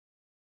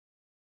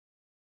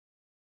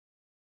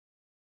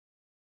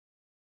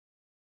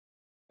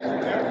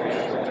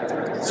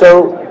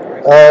So,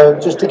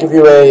 just to give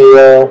you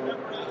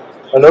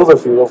an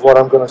overview of what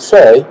I'm going to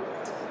say,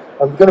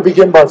 I'm going to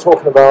begin by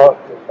talking about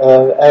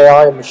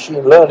AI and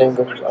machine learning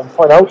and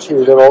point out to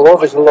you that although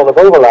there's a lot of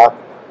overlap,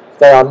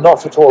 they are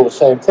not at all the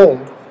same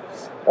thing.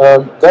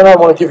 Then I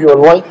want to give you a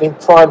lightning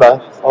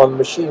primer on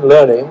machine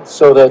learning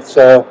so that,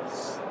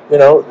 you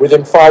know,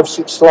 within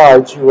 5-6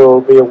 slides you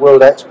will be a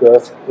world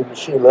expert in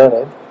machine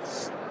learning.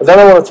 And then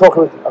I want to talk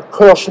a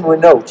cautionary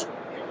note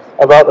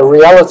about the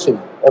reality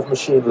of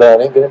machine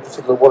learning, and in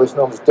particular what is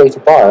known as data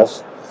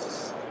bias.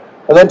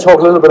 And then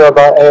talk a little bit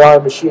about AI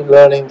and machine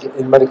learning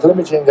in medical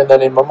imaging and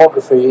then in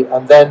mammography,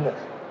 and then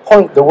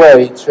point the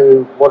way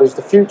to what is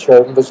the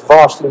future, and there's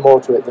vastly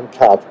more to it than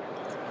CAD.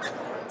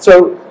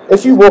 So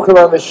if you walk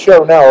around this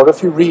show now, or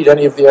if you read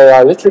any of the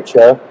AI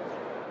literature,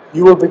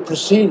 you will be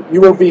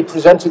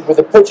presented with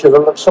a picture that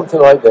looks something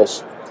like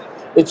this.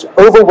 It's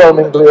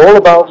overwhelmingly all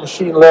about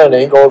machine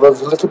learning, or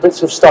there's little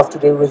bits of stuff to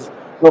do with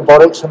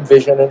robotics and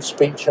vision and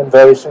speech and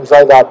various things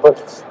like that,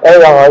 but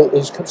AI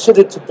is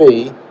considered to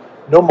be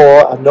no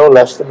more and no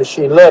less than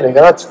machine learning.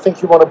 And I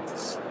think I want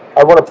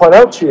to point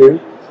out to you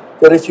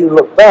that if you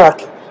look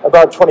back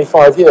about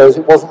 25 years,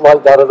 it wasn't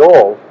like that at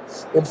all.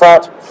 In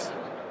fact,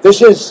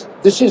 this is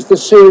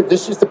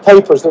the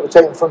papers that were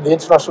taken from the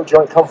International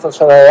Joint Conference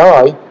on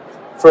AI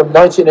from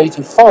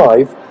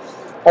 1985.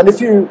 And if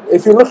you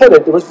look at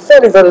it, there was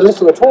very, very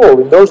little at all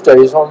in those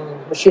days on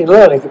machine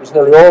learning. It was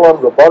nearly all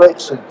on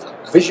robotics, and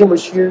vision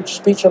was huge,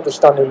 speech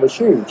understanding was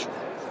huge.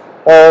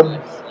 As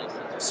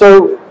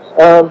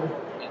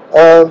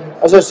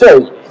I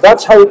say,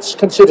 that's how it's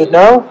considered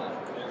now.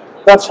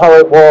 That's how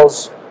it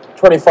was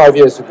 25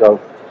 years ago.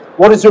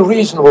 What is a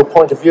reasonable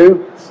point of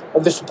view?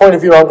 And this point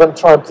of view I'm going to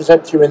try and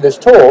present to you in this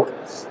talk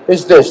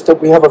is this,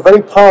 that we have a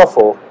very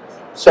powerful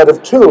set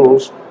of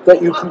tools that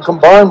you can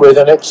combine with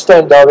and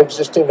extend our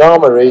existing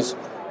armories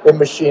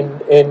in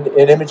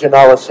image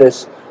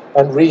analysis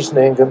and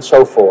reasoning and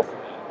so forth.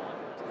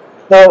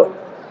 Now,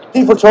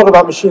 people talk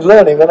about machine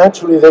learning, and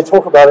actually they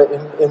talk about it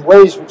in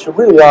ways which are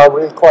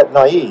really quite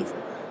naive.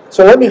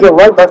 So let me go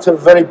right back to the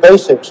very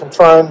basics and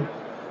try and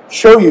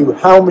show you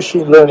how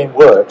machine learning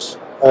works,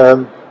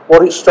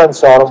 what its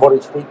strengths are and what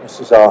its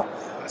weaknesses are.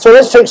 So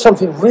let's take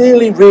something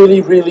really,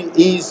 really, really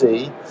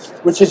easy,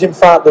 which is in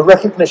fact the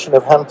recognition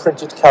of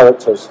hand-printed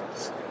characters.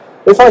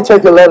 If I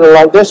take a letter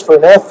like this for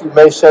an F, you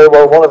may say,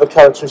 well, one of the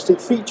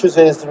characteristic features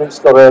is that it's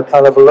got a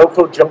kind of a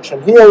local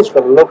junction here, it's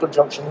got a local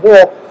junction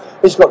here,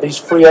 it's got these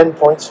free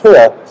endpoints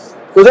here.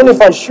 But then if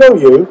I show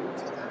you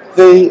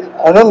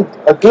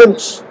a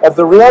glimpse of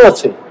the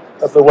reality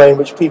of the way in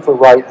which people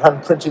write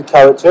hand-printed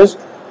characters,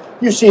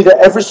 you see that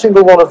every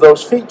single one of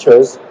those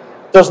features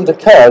doesn't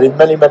occur in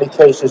many, many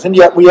cases, and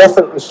yet we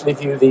effortlessly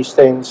view these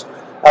things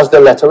as the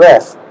letter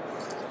F.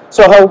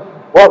 So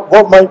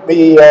what might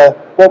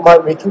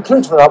we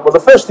conclude from that? Well, the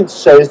first thing to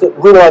say is that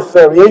real-life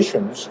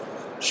variations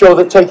show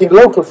that taking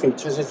local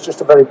features is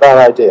just a very bad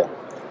idea.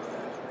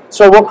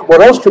 So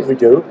what else could we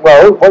do?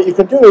 Well, what you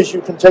can do is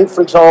you can take,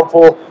 for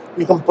example,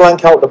 you can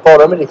blank out the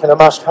bottom and you can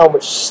mask how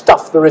much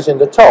stuff there is in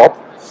the top,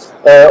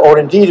 or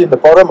indeed in the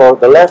bottom or at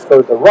the left or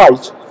at the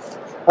right.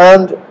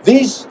 And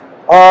these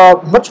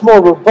are much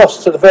more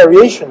robust to the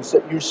variations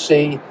that you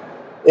see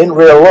in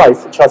real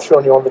life, which I've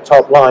shown you on the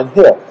top line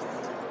here.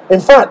 In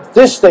fact,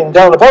 this thing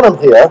down the bottom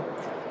here,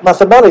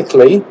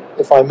 mathematically,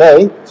 if I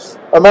may,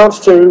 amounts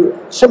to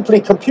simply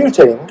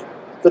computing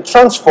the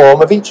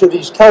transform of each of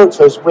these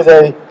characters with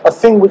a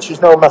thing which is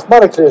known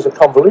mathematically as a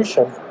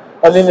convolution,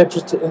 and in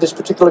this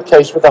particular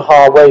case with a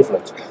Haar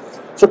wavelet.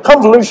 So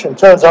convolution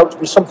turns out to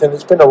be something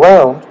that's been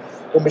around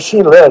in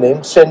machine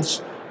learning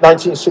since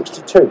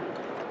 1962.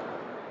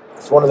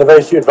 It's one of the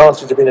very few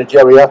advantages of being a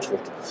geriatric.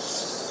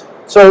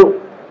 So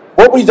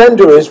what we then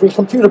do is we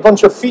compute a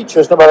bunch of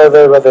features, no matter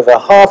whether they're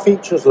Haar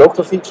features,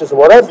 local features, or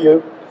what have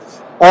you,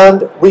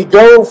 and we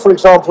go, for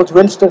example, to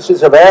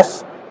instances of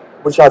F,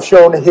 which I've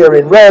shown here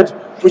in red,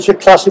 which are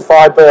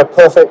classified by a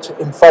perfect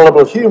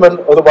infallible human,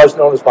 otherwise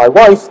known as my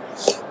wife,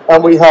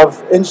 and we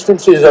have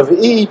instances of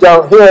E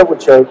down here,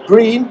 which are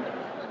green,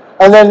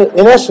 and then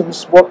in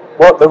essence, what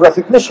the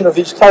recognition of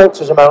these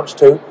characters amounts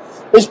to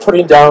is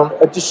putting down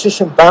a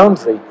decision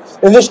boundary.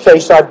 In this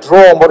case, I've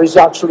drawn what is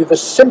actually the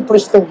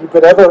simplest thing you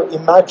could ever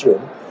imagine,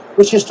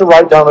 which is to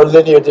write down a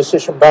linear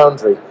decision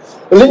boundary.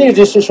 A linear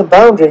decision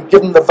boundary,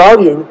 given the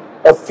value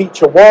of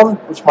feature 1,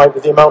 which might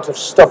be the amount of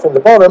stuff in the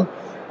bottom,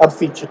 and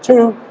feature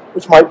 2,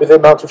 which might be the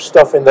amount of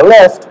stuff in the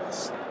left,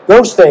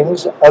 those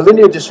things, a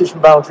linear decision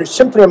boundary,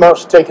 simply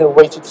amounts to taking a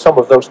weighted sum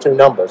of those two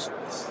numbers.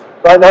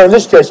 Right now, in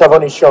this case, I've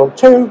only shown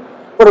 2,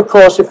 but of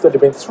course, if there had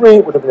been 3,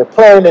 it would have been a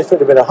plane. If it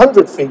had been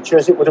 100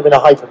 features, it would have been a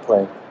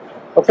hyperplane.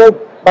 Okay?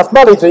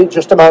 Mathematically, it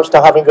just amounts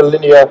to having a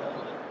linear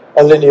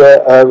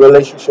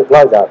relationship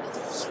like that.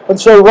 And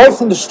so right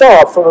from the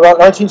start, from about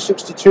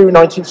 1962,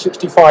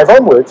 1965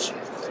 onwards,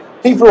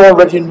 people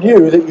already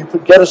knew that you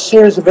could get a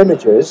series of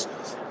images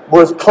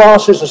with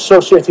classes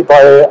associated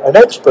by an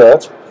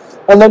expert,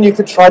 and then you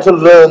could try to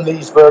learn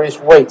these various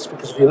weights,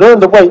 because if you learn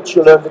the weights,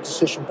 you learn the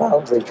decision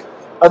boundary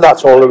and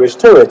that's all there is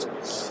to it.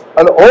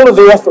 And all of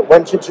the effort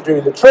went into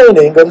doing the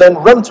training, and then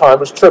runtime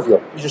was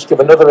trivial. You just give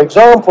another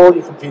example,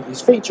 you compute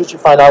these features, you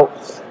find out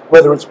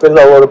whether it's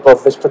below or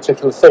above this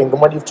particular thing.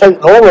 And when you've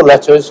taken all the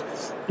letters,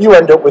 you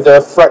end up with a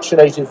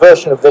fractionated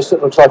version of this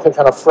that looks like a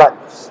kind of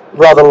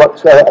rather like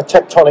a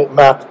tectonic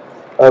map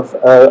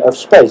of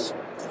space.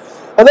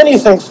 And then you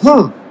think,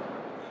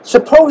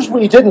 suppose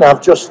we didn't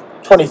have just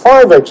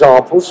 25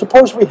 examples,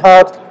 suppose we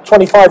had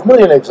 25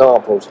 million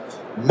examples.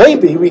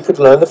 Maybe we could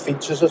learn the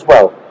features as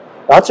well.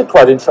 That's a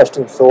quite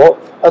interesting thought,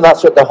 and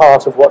that's at the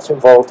heart of what's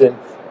involved in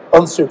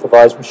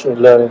unsupervised machine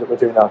learning that we're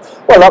doing now.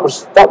 Well, that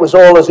was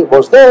all as it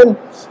was then,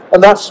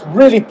 and that's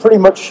really pretty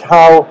much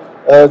how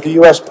the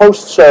US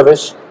Post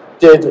Service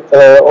did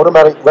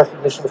automatic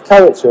recognition of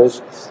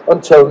characters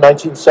until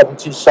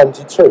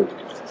 1970-72.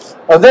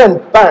 And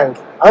then, bang,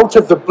 out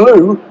of the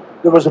blue,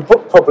 there was a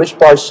book published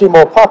by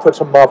Seymour Papert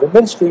and Marvin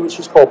Minsky, which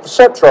is called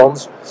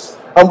Perceptrons,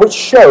 and which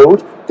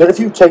showed that if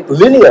you take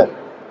linear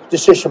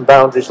decision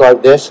boundaries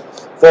like this,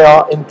 they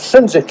are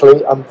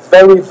intrinsically and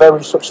very,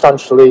 very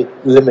substantially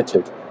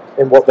limited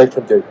in what they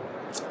can do.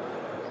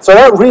 So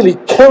that really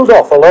killed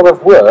off a lot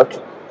of work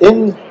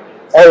in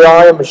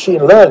AI and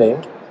machine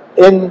learning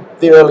in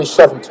the early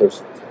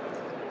 70s.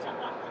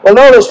 Well,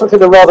 now let's look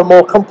at a rather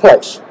more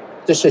complex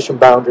decision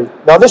boundary.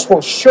 Now this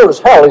one sure as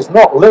hell is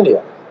not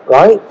linear,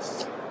 right?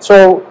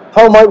 So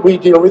how might we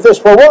deal with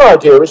this? Well, one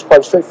idea is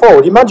quite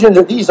straightforward. Imagine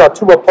that these are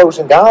two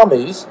opposing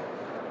armies,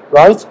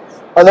 right?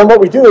 And then what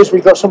we do is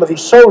we've got some of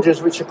these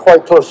soldiers which are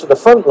quite close to the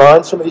front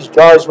line, some of these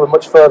guys who are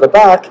much further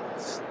back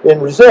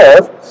in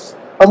reserve,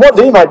 and what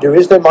they might do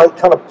is they might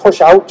kind of push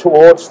out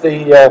towards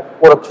the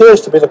what appears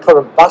to be the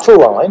current battle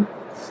line,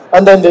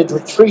 and then they'd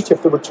retreat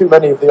if there were too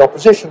many of the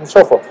opposition and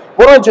so forth.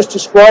 What I just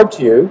described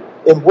to you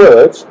in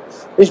words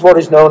is what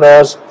is known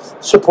as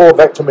support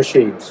vector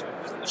machines.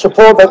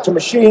 Support vector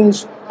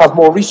machines have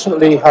more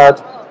recently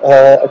had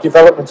a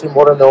development in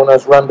what are known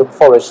as random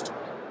forest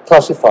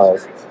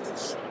classifiers.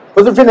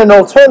 But there's been an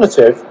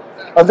alternative,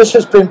 and this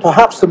has been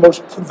perhaps the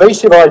most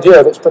pervasive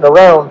idea that's been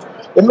around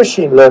in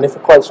machine learning for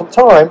quite some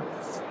time,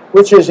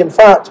 which is, in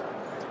fact,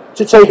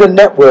 to take a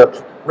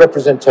network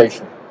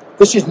representation.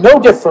 This is no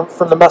different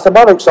from the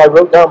mathematics I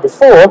wrote down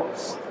before.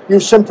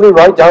 You simply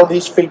write down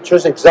these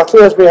features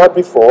exactly as we had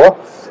before,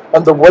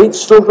 and the weight's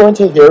still going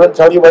to here and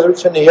tell you whether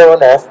it's an E or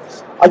an F.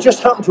 I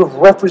just happen to have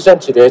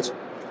represented it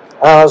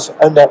as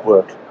a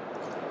network.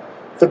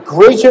 The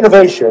great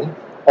innovation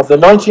of the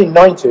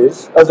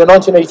 1980s,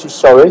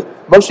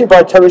 mostly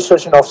by Terry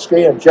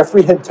Soshinovsky and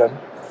Jeffrey Hinton,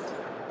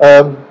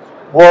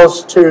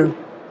 was to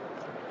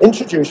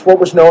introduce what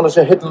was known as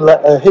a hidden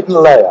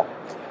layer,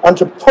 and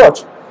to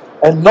put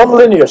a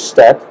nonlinear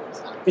step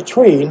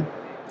between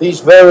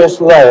these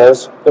various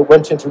layers that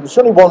went into it. There's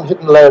only one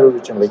hidden layer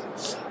originally.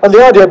 And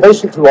the idea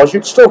basically was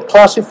you'd still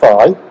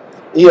classify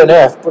E and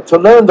F, but to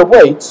learn the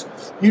weights,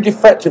 you'd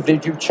effectively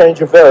do change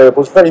of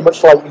variables, very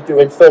much like you do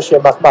in first year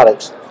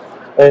mathematics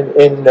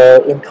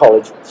in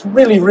college. It's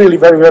really, really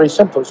very, very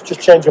simple. It's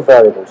just change of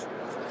variables.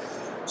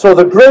 So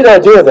the great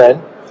idea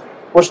then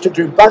was to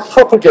do back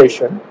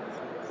propagation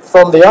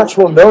from the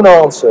actual known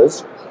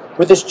answers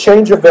with this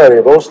change of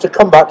variables to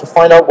come back to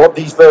find out what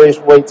these various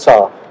weights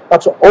are.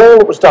 That's all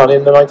that was done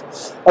in the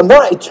 90s. And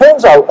that, it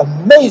turns out,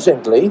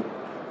 amazingly,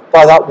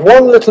 by that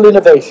one little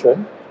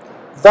innovation,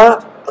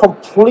 that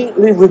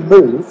completely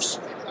removes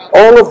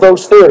all of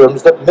those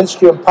theorems that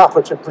Minsky and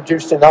Papert had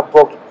produced in that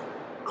book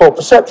called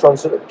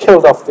Perceptrons that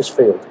killed off this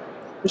field,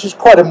 which is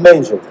quite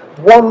amazing.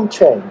 One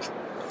change.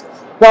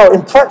 Now,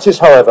 in practice,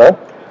 however,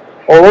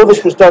 although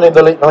this was done in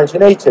the late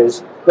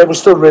 1980s, they were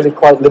still really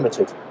quite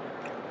limited.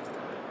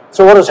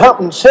 So what has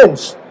happened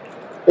since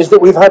is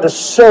that we've had a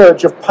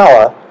surge of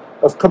power,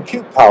 of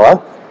compute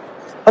power,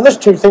 and there's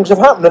two things have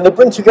happened, and they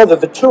bring together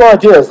the two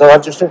ideas that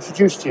I've just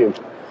introduced to you.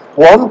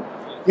 One,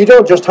 you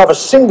don't just have a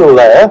single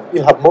layer,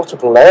 you have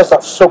multiple layers,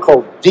 that's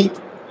so-called deep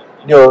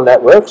neural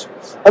networks.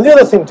 And the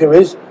other thing too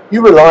is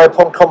you rely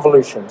upon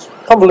convolutions.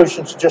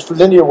 Convolutions are just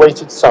linear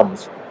weighted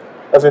sums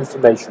of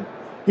information.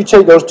 You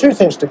take those two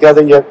things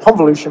together, you have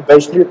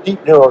convolution-based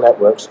deep neural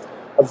networks,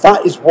 and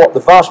that is what the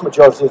vast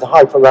majority of the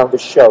hype around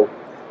this show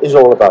is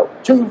all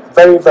about. Two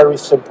very, very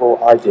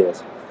simple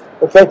ideas.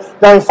 Okay?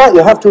 Now, in fact,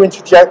 you have to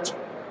inject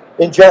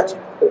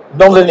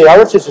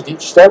nonlinearities at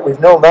each step. We've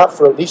known that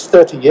for at least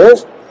 30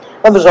 years.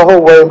 And there's a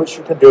whole way in which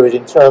you can do it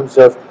in terms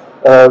of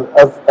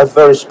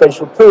very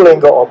spatial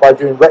pooling or by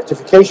doing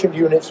rectification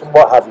units and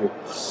what have you.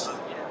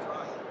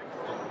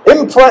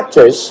 In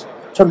practice,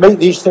 to make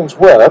these things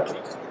work,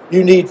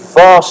 you need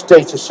vast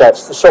data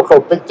sets, the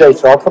so-called big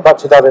data. I'll come back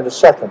to that in a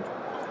second.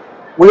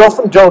 We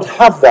often don't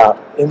have that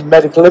in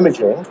medical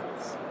imaging.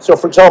 So,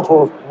 for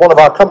example, one of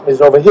our companies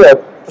over here,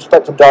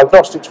 Prospectum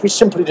Diagnostics, we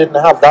simply didn't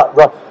have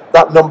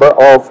that number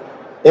of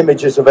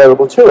images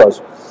available to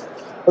us.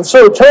 And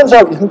so it turns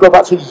out you can go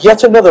back to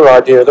yet another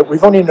idea that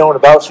we've only known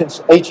about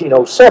since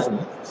 1807,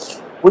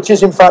 which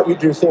is, in fact, you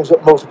do things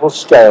at multiple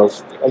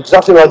scales,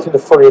 exactly like in the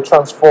Fourier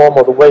transform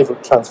or the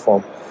wavelet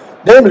transform.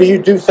 Namely, you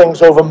do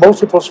things over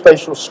multiple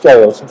spatial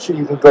scales, and so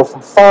you can go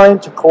from fine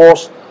to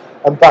coarse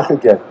and back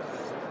again.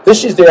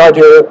 This is the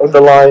idea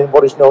underlying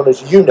what is known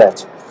as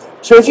UNet.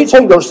 So if you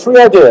take those three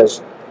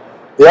ideas,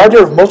 the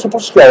idea of multiple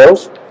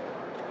scales,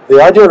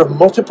 the idea of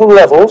multiple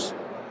levels,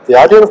 the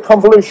idea of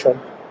convolution,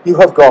 you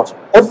have got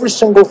every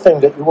single thing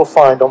that you will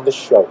find on this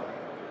show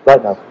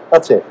right now.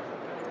 That's it.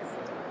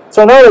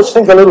 So now let's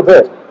think a little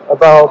bit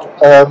about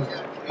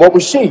what we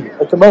see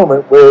at the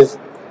moment with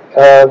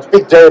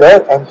big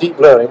data and deep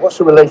learning. What's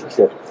the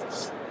relationship?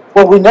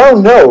 Well, we now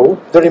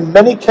know that in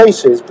many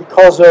cases,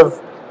 because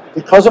of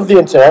the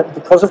internet,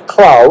 because of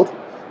cloud,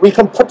 we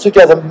can put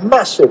together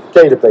massive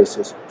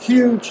databases,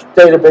 huge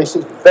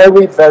databases,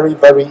 very, very,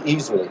 very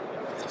easily.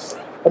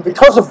 And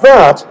because of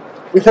that,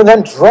 we can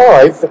then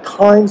drive the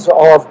kinds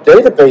of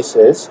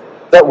databases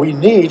that we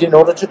need in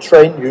order to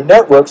train new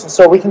networks. And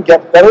so we can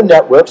get better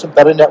networks and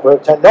better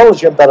network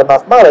technology and better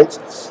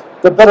mathematics.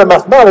 The better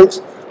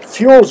mathematics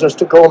fuels us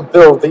to go and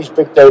build these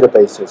big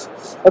databases.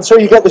 And so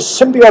you get this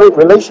symbiotic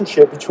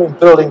relationship between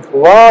building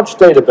large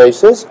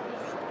databases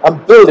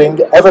and building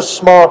ever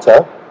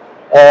smarter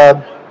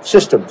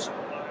systems.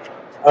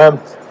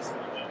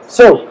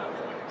 So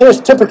here's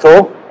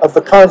typical of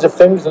the kinds of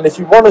things, and if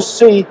you want to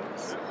see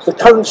the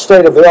current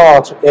state of the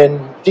art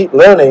in deep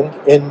learning,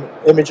 in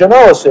image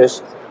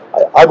analysis,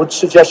 I would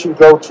suggest you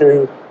go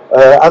to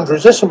Andrew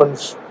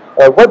Zisserman's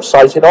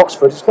website in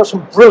Oxford. He's got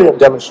some brilliant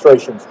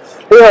demonstrations.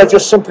 Here I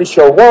just simply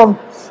show one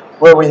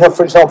where we have,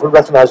 for example,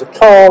 recognize a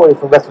car, where you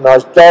can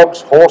recognize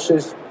dogs,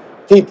 horses,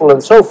 people,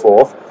 and so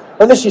forth.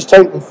 And this is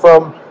taken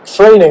from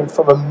training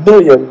from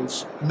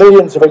millions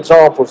of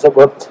examples that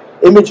were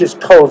images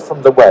culled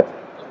from the web.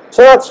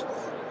 So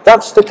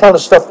that's the kind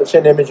of stuff that's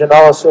in image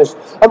analysis,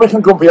 and we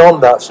can go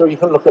beyond that. So you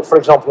can look at, for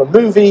example, a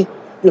movie.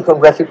 You can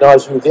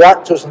recognize who the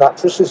actors and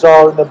actresses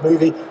are in the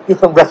movie. You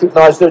can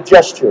recognize their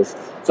gestures.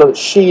 So that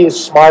she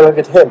is smiling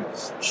at him.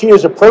 She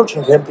is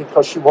approaching him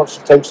because she wants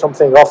to take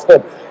something off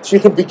him. So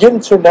you can begin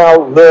to now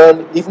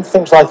learn even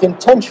things like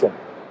intention,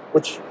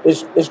 which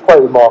is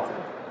quite remarkable.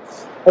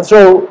 And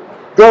so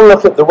go and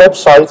look at the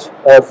website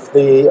of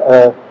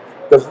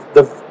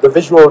the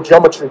visual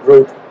geometry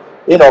group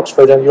in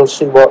Oxford, and you'll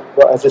see what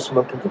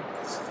Zisserman can do.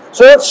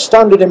 So that's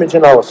standard image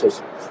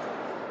analysis.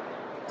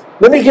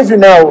 Let me give you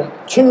now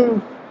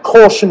two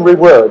cautionary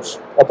words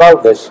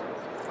about this.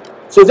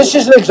 So this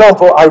is an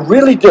example I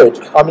really did.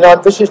 I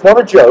mean, this is not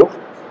a joke.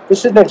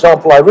 This is an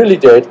example I really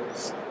did.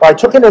 I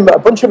took in a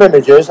bunch of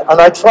images and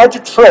I tried to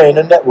train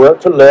a network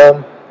to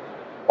learn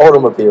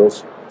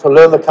automobiles, to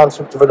learn the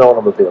concept of an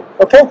automobile.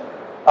 Okay?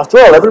 After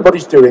all,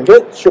 everybody's doing it.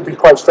 It should be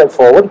quite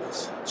straightforward.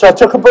 So I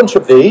took a bunch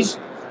of these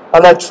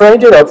and I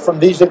trained it up from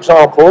these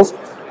examples,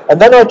 and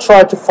then I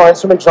tried to find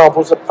some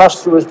examples that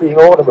passed through as being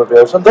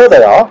automobiles, and there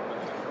they are.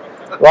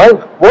 Right?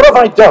 What have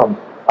I done?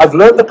 I've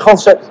learned the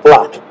concept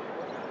black.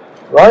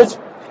 Right?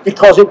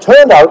 Because it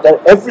turned out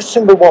that every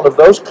single one of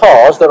those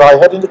cars that I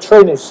had in the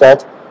training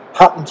set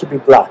happened to be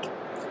black.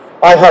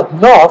 I had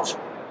not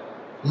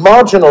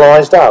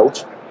marginalized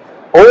out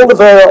all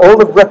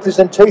the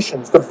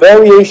representations, the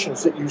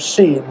variations that you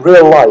see in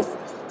real life.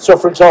 So,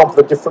 for example,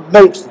 the different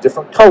makes, the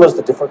different colors,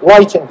 the different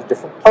lighting, the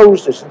different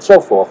poses, and so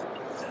forth.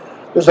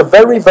 There's a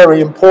very,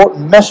 very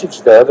important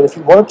message there that if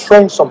you want to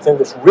train something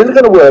that's really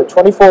going to work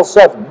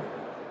 24/7,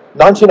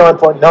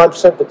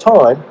 99.9% of the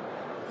time,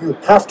 you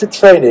have to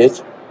train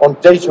it on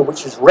data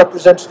which is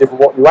representative of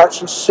what you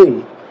actually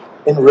see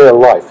in real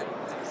life.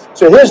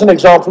 So here's an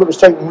example that was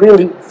taken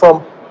really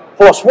from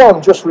PLOS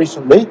ONE just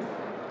recently.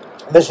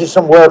 This is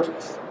some work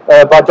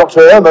by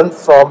Dr. Ehrman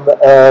from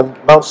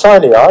Mount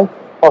Sinai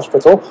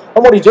Hospital.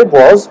 And what he did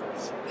was,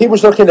 he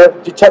was looking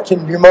at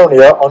detecting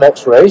pneumonia on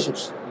X-rays.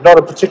 It's not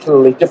a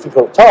particularly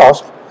difficult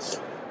task.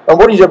 And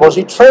what he did was,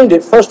 he trained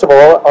it, first of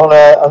all, on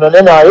an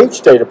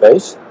NIH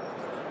database,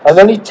 and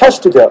then he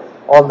tested it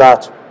on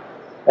that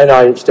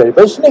NIH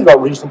database, and he got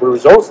reasonable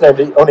results,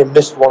 namely only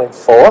missed 1 in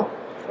 4.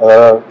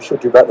 We should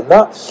do better than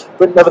that.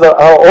 But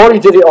nevertheless, or he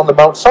did it on the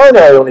Mount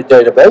Sinai only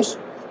database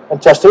and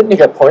tested it, and he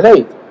got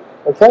 0.8.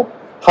 Okay?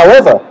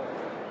 However,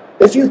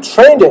 if you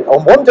trained it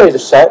on one data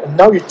set and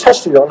now you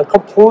tested it on a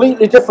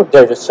completely different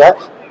data set,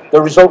 the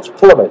results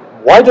plummet.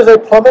 Why do they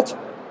plummet?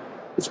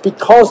 It's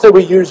because they were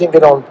using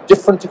it on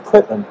different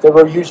equipment. They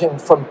were using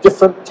from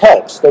different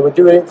texts. They were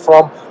doing it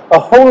from a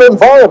whole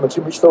environment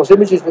in which those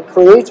images were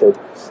created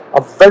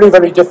are very,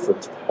 very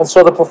different. And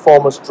so the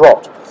performance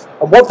dropped.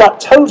 And what that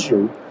tells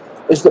you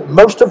is that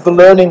most of the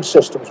learning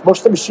systems, most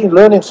of the machine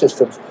learning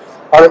systems,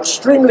 are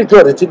extremely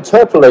good at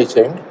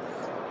interpolating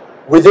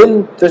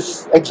within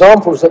the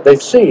examples that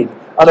they've seen,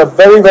 and are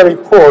very, very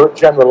poor at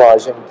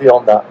generalizing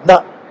beyond that.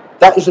 And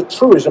that is a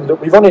truism that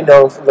we've only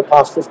known from the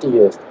past 50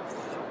 years.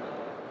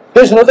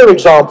 Here's another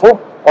example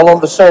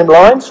along the same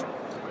lines.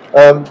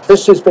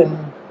 This has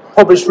been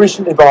published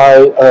recently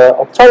by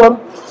Optellum.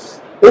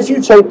 If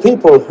you take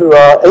people who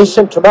are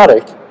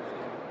asymptomatic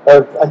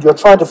and you're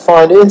trying to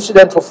find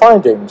incidental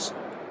findings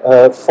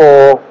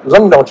for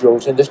lung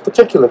nodules in this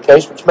particular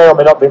case, which may or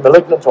may not be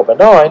malignant or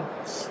benign,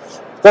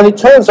 then it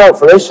turns out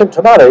for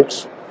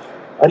asymptomatics,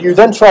 and you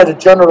then try to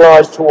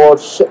generalize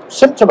towards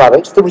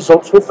symptomatics, the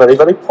results were very,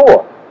 very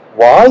poor.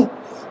 Why?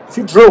 If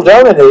you drill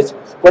down in it,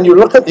 when you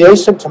look at the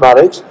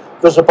asymptomatics,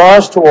 there's a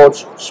bias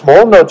towards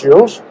small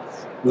nodules,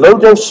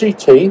 low-dose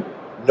CT,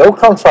 no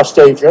contrast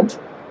agent,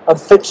 and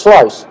thick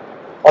slice.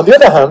 On the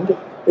other hand,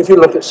 if you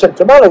look at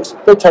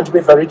symptomatics, they tend to be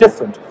very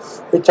different.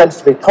 It tends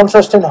to be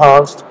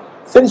contrast-enhanced,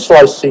 thin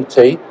slice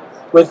CT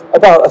with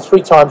about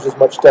 3 times as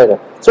much data.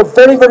 So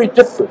very, very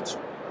different,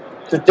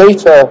 the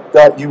data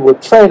that you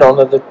would train on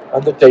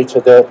and the data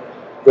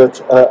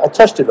that are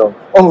tested on,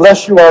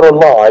 unless you are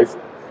alive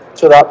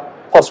to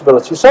that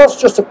possibility. So that's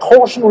just a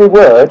cautionary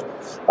word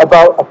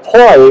about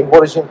applying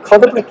what is an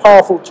incredibly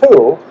powerful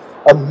tool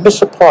and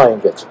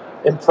misapplying it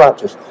in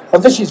practice.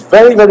 And this is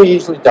very, very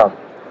easily done.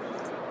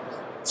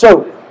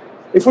 So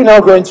if we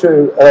now go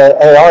into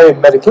AI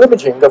in medical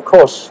imaging, of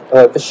course,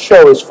 this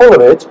show is full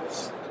of it.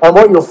 And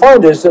what you'll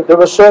find is that there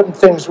are certain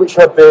things which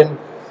have been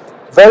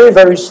very,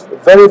 very,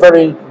 very,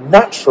 very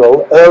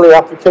natural early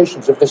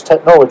applications of this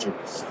technology.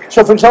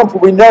 So, for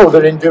example, we know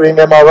that in doing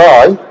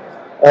MRI,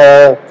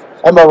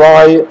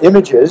 MRI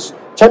images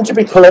tend to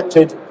be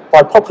collected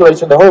by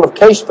populating the whole of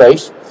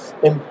K-space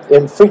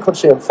in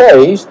frequency and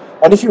phase.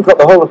 And if you've got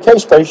the whole of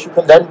K-space, you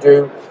can then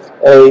do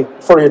a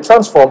Fourier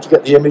transform to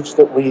get the image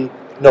that we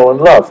know and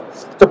love.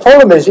 The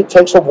problem is it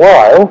takes a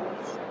while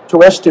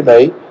to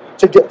estimate,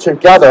 to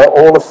gather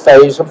all of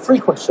phase and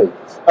frequency.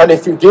 And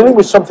if you're dealing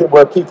with something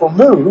where people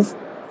move,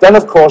 then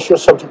of course you're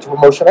subject to a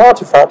motion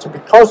artifact, and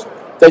because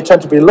they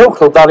tend to be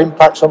local, that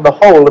impacts on the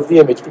whole of the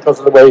image because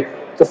of the way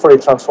the Fourier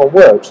transform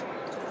works.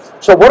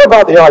 So what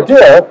about the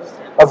idea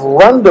of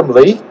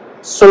randomly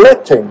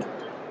selecting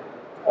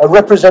a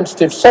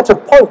representative set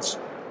of points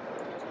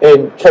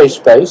in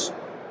K-space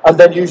and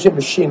then using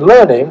machine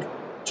learning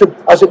to,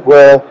 as it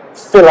were,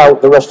 fill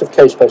out the rest of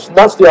K-space? And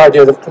that's the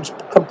idea of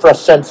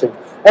compressed sensing.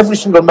 Every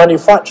single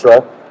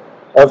manufacturer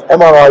of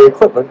MRI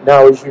equipment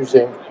now is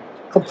using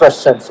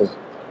compressed sensing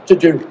to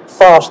do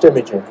fast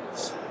imaging.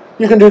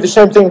 You can do the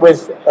same thing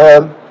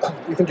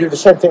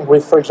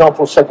with, for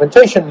example,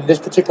 segmentation. In this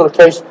particular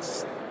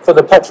case, for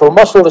the pectoral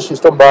muscle, this is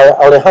done by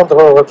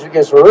Alejandro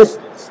Rodriguez-Ruiz.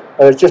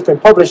 It's just been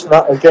published, and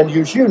that again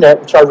use UNet,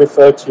 which I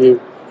referred to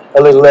you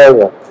a little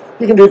earlier.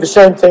 You can do the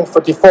same thing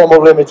for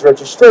deformable image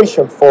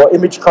registration, for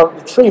image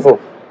content retrieval.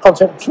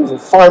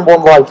 Find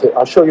one like it.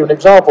 I'll show you an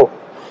example.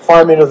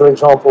 Find me another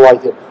example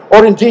like it.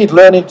 Or indeed,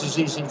 learning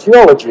disease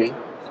etiology,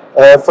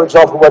 for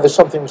example, whether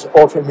something's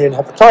autoimmune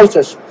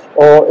hepatitis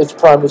or it's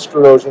primary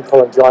sclerosing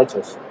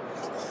cholangitis.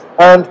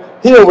 And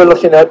here we're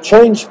looking at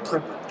change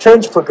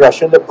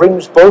progression that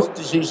brings both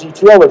disease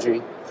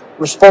etiology,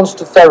 response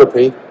to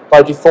therapy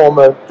by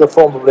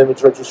deformable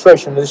image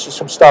registration. And this is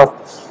some stuff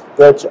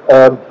that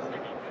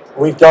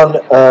we've done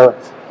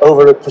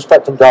over at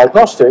Perspectum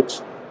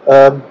Diagnostics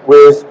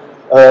with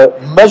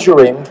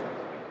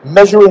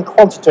measuring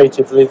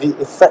quantitatively the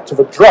effect of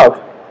a drug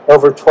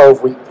over a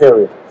 12-week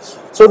period.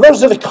 So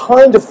those are the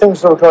kind of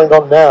things that are going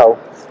on now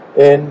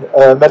in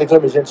medical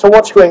imaging. So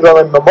what's going on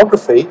in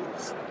mammography?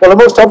 Well, the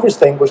most obvious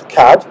thing was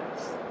CAD.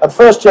 And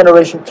first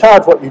generation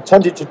CAD, what you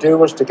tended to do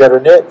was to get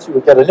you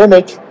would get an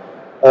image,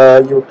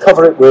 you would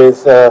cover it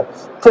with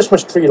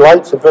Christmas tree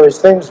lights of various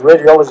things.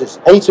 Radiologists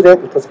hated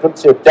it because they couldn't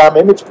see a damn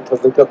image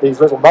because they've got these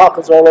little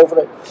markers all over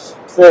it.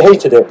 So they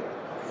hated it.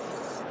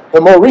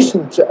 The more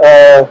recent,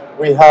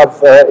 we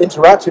have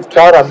interactive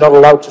CAD. I'm not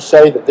allowed to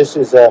say that this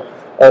is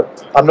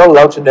I'm not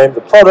allowed to name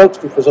the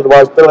product because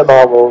otherwise Bill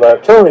Emar will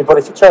kill me. But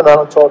if you turn around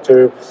and talk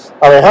to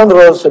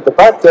Alejandro's at the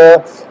back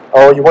there,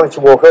 or you wanted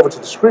to walk over to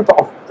the screen point,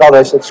 oh God,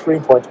 I said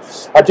screen point.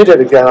 I did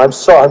it again. I'm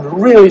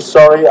really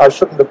sorry. I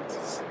shouldn't have.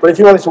 But if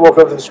you wanted to walk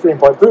over to the screen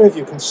point booth,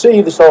 you can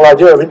see this whole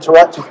idea of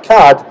interactive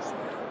CAD.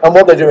 And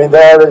what they're doing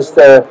there is,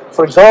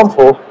 for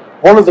example,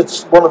 one of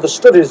the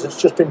studies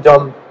that's just been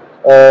done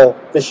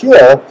this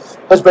year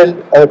has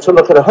been to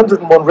look at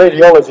 101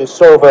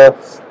 radiologists over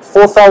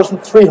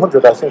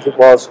 4,300, I think it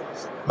was,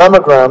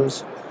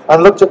 mammograms,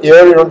 and looked at the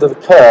area under the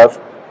curve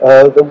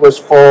that was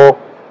for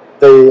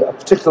the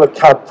particular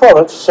CAD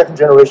product, second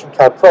generation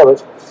CAD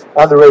product,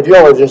 and the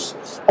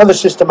radiologists, and the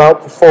system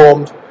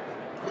outperformed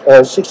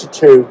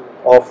 62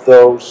 of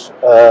those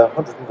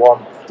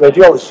 101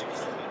 radiologists.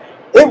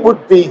 It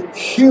would be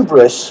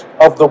hubris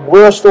of the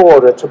worst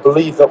order to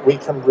believe that we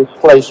can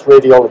replace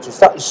radiologists.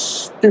 That is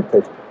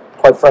stupid,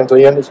 quite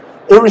frankly, and it's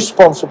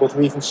irresponsible to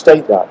even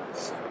state that.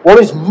 What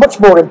is much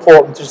more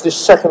important is this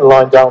second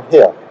line down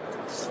here.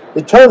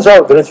 It turns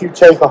out that if you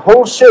take a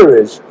whole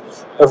series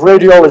of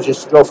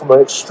radiologists to go from an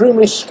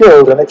extremely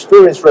skilled and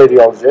experienced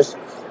radiologist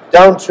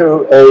down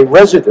to a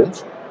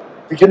resident,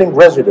 beginning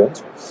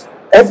resident,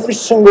 every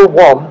single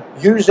one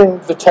using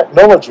the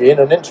technology in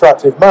an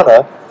interactive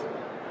manner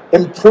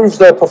improves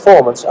their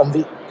performance, and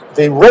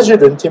the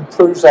resident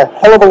improves a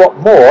hell of a lot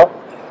more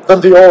than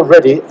the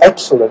already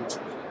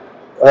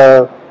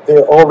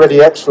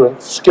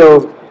excellent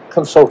skilled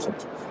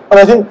consultant. And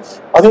I think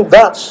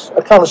that's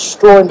a kind of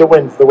straw in the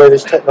wind for the way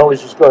this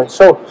technology is going.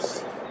 So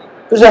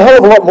there's a hell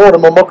of a lot more to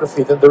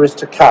mammography than there is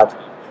to CAD.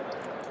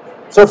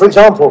 So, for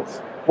example,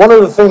 one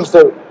of the things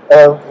that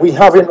we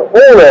have in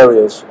all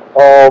areas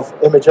of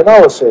image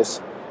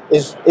analysis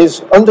is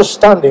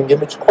understanding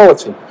image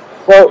quality.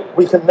 Well,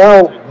 we can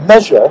now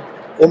measure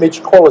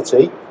image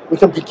quality. We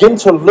can begin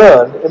to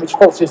learn image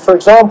quality, for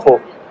example,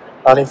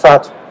 and in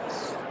fact,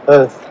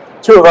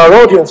 two of our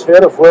audience here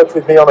have worked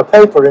with me on a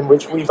paper in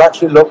which we've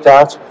actually looked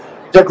at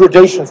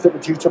degradations that were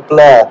due to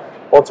glare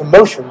or to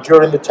motion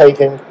during the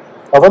taking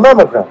of a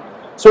mammogram.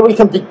 So we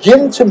can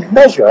begin to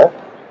measure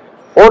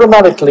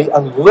automatically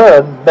and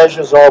learn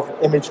measures of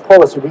image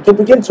quality. We can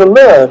begin to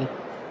learn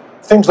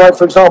things like,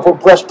 for example,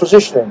 breast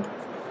positioning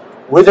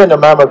within a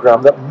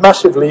mammogram that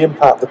massively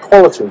impact the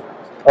quality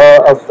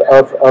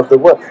of the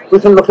work. We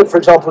can look at, for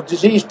example,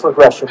 disease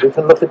progression. We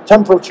can look at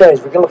temporal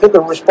change. We can look at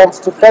the response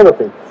to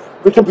therapy.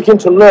 We can begin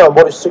to learn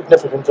what is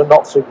significant and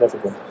not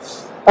significant.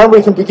 And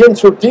we can begin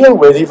to deal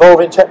with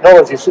evolving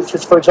technologies, such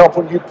as, for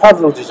example, new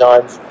paddle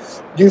designs,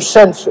 new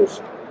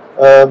sensors,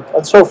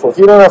 and so forth.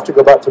 You don't have to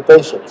go back to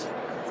basics.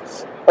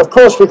 Of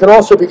course, we can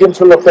also begin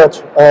to look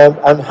at,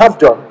 and have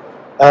done,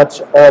 at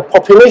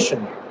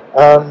population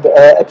and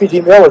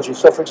epidemiology.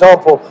 So, for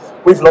example,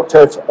 we've looked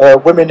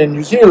at women in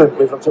New Zealand,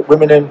 we've looked at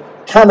women in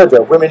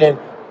Canada, women in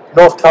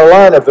North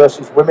Carolina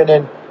versus women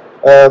in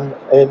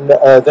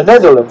the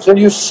Netherlands. And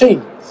you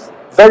see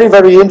very,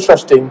 very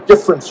interesting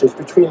differences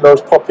between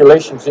those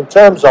populations in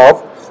terms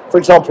of, for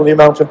example, the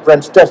amount of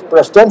breast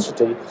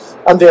density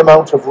and the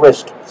amount of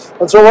risk.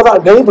 And so what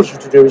that enables you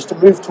to do is to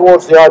move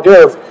towards the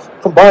idea of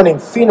combining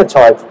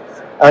phenotype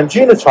and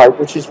genotype,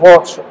 which is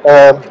what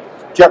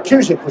Jack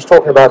Cusick was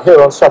talking about here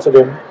on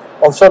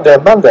Sunday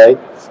and Monday,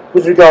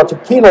 with regard to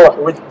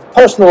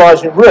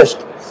personalizing risk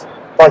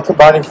by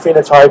combining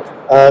phenotype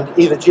and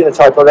either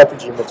genotype or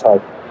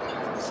epigenotype.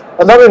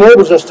 And that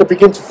enables us to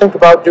begin to think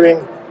about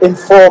doing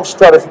informed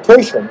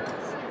stratification,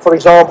 for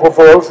example,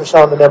 for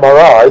ultrasound and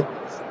MRI,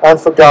 and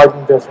for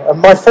guiding data. And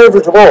my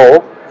favorite of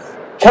all,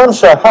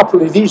 cancer,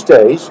 happily these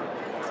days,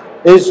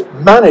 is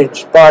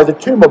managed by the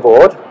tumor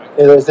board,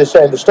 as they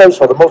say in the States,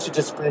 or the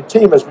multidisciplinary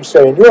team, as we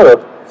say in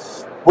Europe,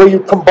 where you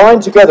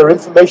combine together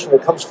information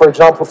that comes, for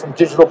example, from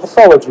digital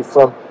pathology,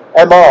 from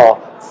MR,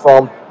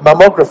 from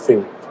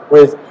mammography,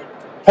 with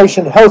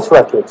patient health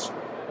records,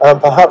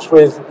 and perhaps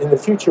with, in the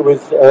future,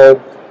 with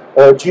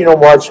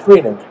genome-wide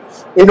screening,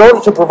 in order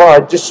to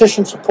provide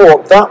decision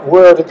support. That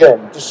word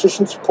again,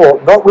 decision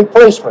support, not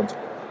replacement,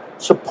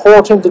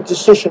 supporting the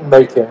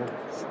decision-making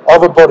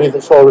of a body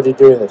that's already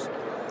doing this.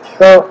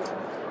 Now,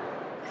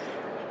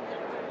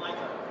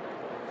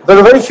 there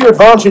are very few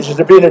advantages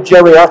of being a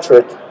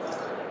geriatric,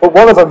 but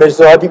one of them is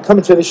that I've been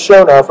coming to this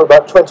show now for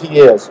about 20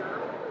 years.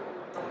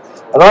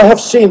 And I have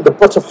seen the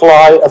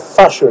butterfly of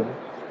fashion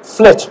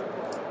flit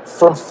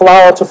from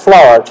flower to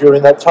flower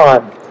during that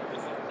time.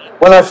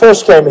 When I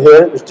first came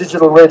here, it was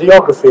digital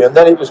radiography, and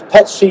then it was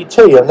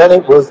PET-CT, and then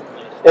it was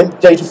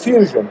data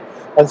fusion.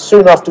 And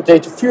soon after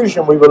data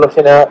fusion, we were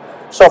looking at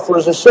software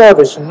as a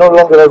service, and no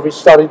longer have we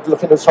started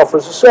looking at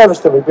software as a service,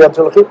 then we'd be able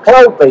to look at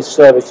cloud-based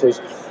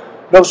services.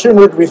 No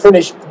sooner would we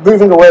finish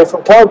moving away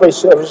from cloud-based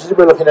services,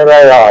 we're looking at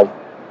AI.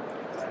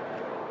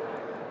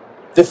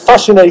 The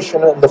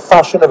fascination and the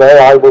fashion of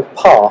AI will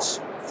pass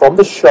from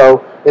the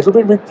show. It'll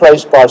be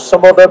replaced by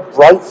some other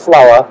bright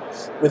flower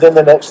within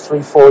the next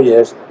 3-4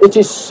 years. It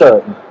is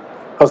certain,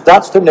 because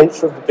that's the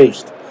nature of the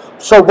beast.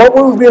 So what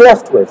will we be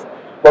left with?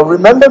 Well,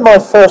 remember my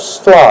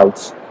first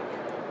slides.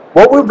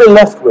 What we'll be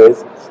left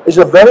with is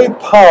a very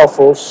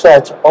powerful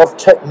set of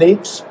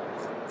techniques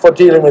for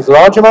dealing with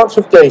large amounts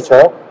of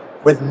data,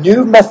 with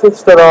new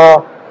methods that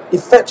are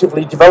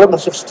effectively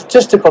developments of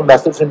statistical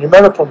methods and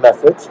numerical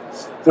methods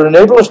that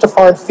enable us to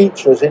find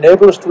features,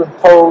 enable us to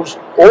impose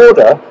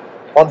order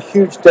on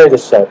huge data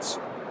sets.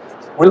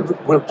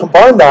 We'll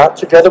combine that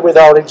together with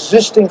our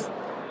existing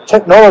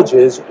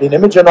technologies in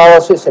image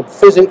analysis, in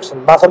physics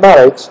and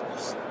mathematics,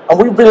 and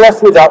we'll be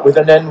left with that with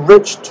an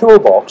enriched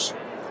toolbox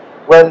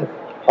when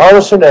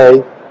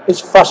RSNA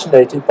is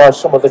fascinated by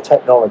some of the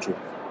technology.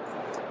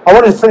 I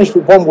want to finish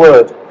with one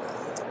word.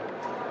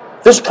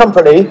 This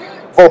company,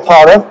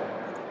 Volpara,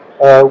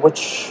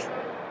 which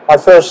I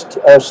first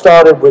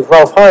started with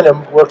Ralph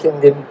Hinem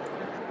working in,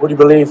 would you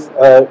believe,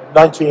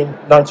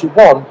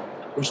 1991.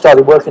 We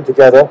started working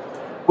together.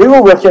 We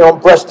were working on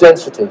breast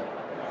density.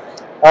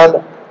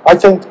 And I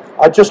think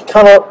I just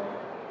cannot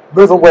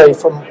move away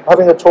from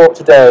having a talk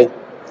today.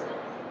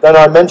 Then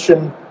I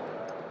mentioned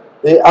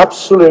the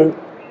absolute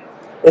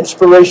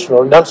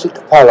inspirational Nancy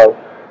Capello,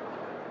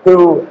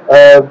 who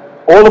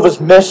all of us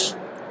miss.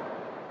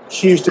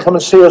 She used to come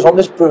and see us on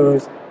this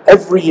booth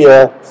every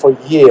year for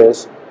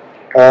years.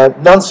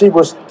 Nancy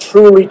was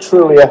truly,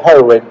 truly a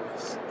heroine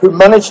who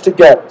managed to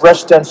get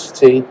breast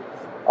density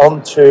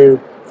onto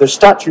the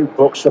statute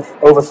books of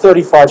over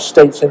 35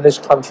 states in this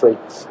country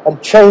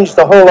and changed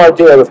the whole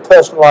idea of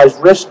personalized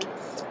risk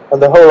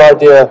and the whole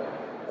idea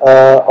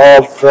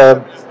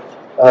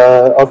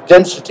of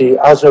density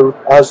as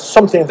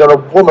something that a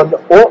woman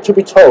ought to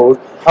be told,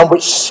 and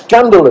which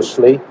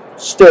scandalously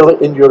still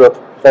in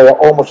Europe they are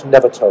almost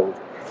never told.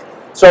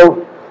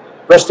 So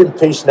rest in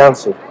peace,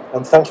 Nancy,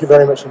 and thank you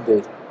very much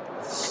indeed.